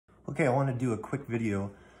Okay, I want to do a quick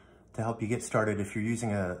video to help you get started if you're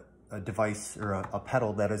using a device or a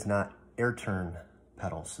pedal that is not air turn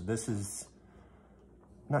pedal. So this is,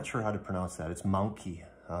 not sure how to pronounce that. It's Moukey,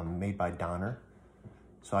 made by Donner.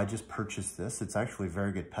 So I just purchased this. It's actually a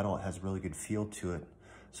very good pedal. It has a really good feel to it.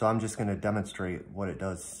 So I'm just going to demonstrate what it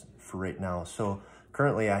does for right now. So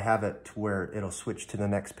currently I have it to where it'll switch to the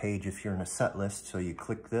next page if you're in a set list. So you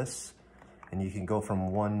click this and you can go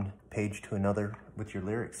from one page to another with your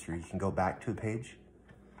lyrics, or you can go back to a page.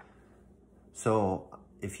 So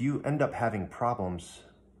if you end up having problems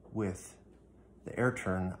with the air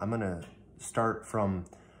turn, I'm gonna start from,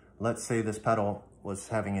 let's say this pedal was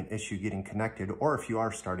having an issue getting connected, or if you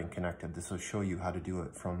are starting connected, this will show you how to do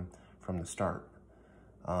it from the start.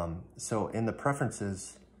 So in the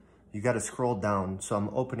preferences, you gotta scroll down. So I'm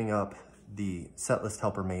opening up the Setlist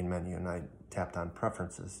Helper main menu and I tapped on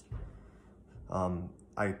preferences.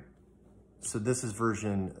 So this is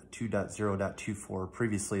version 2.0.24.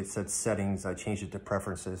 Previously it said settings. I changed it to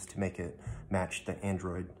preferences to make it match the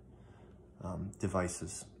Android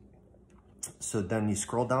devices. So then you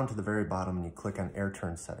scroll down to the very bottom and you click on air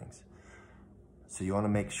turn settings. So you want to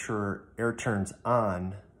make sure air turn's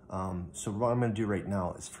on. So what I'm going to do right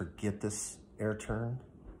now is forget this air turn.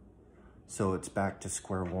 So it's back to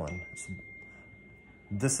square one. So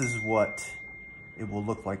this is what it will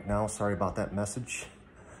look like now. Sorry about that message.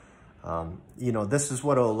 This is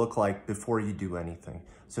what it'll look like before you do anything.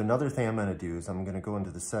 So another thing I'm going to do is I'm going to go into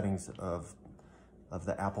the settings of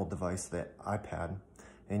the Apple device, the iPad,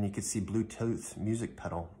 and you can see Bluetooth music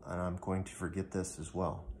pedal, and I'm going to forget this as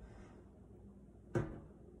well.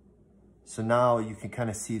 So now you can kind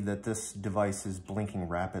of see that this device is blinking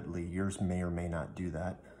rapidly. Yours may or may not do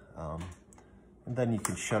that. And then you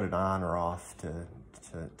can shut it on or off to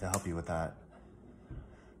help you with that.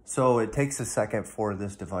 So it takes a second for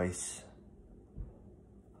this device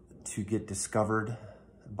to get discovered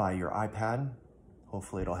by your iPad.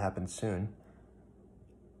 Hopefully it'll happen soon.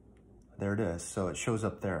 There it is. So it shows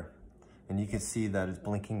up there. And you can see that it's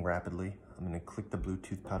blinking rapidly. I'm going to click the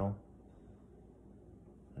Bluetooth pedal.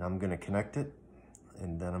 And I'm going to connect it.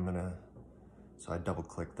 And then so I double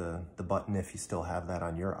click the button if you still have that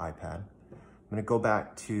on your iPad. I'm going to go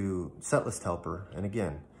back to Setlist Helper. And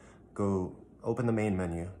again, open the main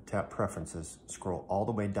menu, tap preferences, scroll all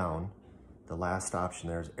the way down. The last option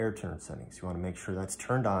there is air turn settings. You want to make sure that's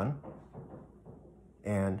turned on,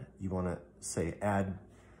 and you want to say add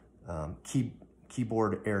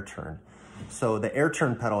keyboard air turn. So the air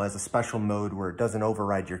turn pedal has a special mode where it doesn't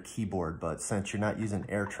override your keyboard, but since you're not using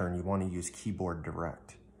air turn, you want to use keyboard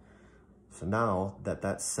direct. So now that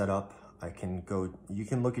that's set up, you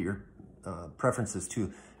can look at your preferences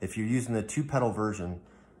too. If you're using the two pedal version,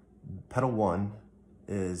 pedal 1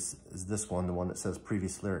 is this one, the one that says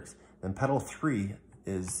previous lyrics. And pedal 3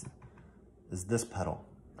 is this pedal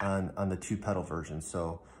on the two pedal version.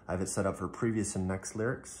 So I have it set up for previous and next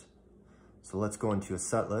lyrics. So let's go into a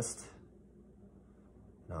set list.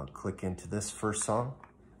 Now click into this first song,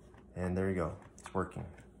 and there you go. It's working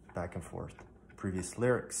back and forth. Previous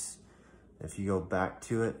lyrics. If you go back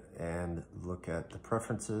to it and look at the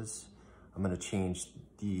preferences, I'm going to change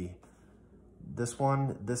this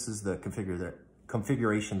one. This is the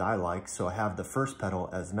configuration that I like. So I have the first pedal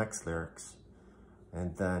as next lyrics,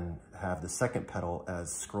 and then have the second pedal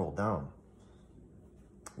as scroll down.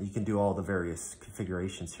 You can do all the various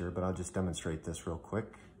configurations here, but I'll just demonstrate this real quick.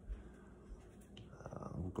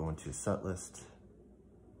 We'll go into a set list.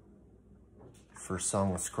 First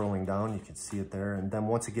song was scrolling down, you can see it there. And then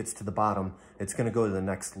once it gets to the bottom, it's gonna go to the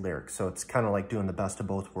next lyric. So it's kind of like doing the best of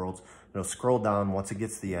both worlds. It'll scroll down, once it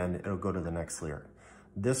gets to the end, it'll go to the next lyric.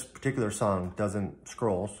 This particular song doesn't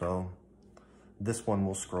scroll, so this one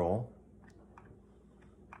will scroll.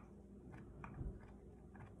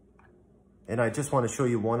 And I just want to show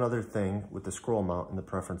you one other thing with the scroll amount in the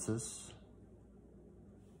preferences.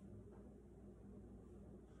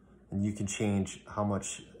 And you can change how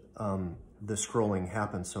much the scrolling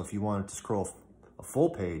happens. So if you wanted to scroll a full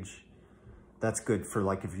page, that's good for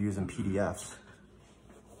like if you're using PDFs.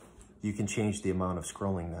 You can change the amount of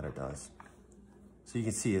scrolling that it does. So you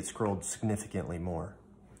can see it scrolled significantly more.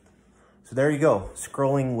 So there you go,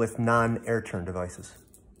 scrolling with non-air turn devices.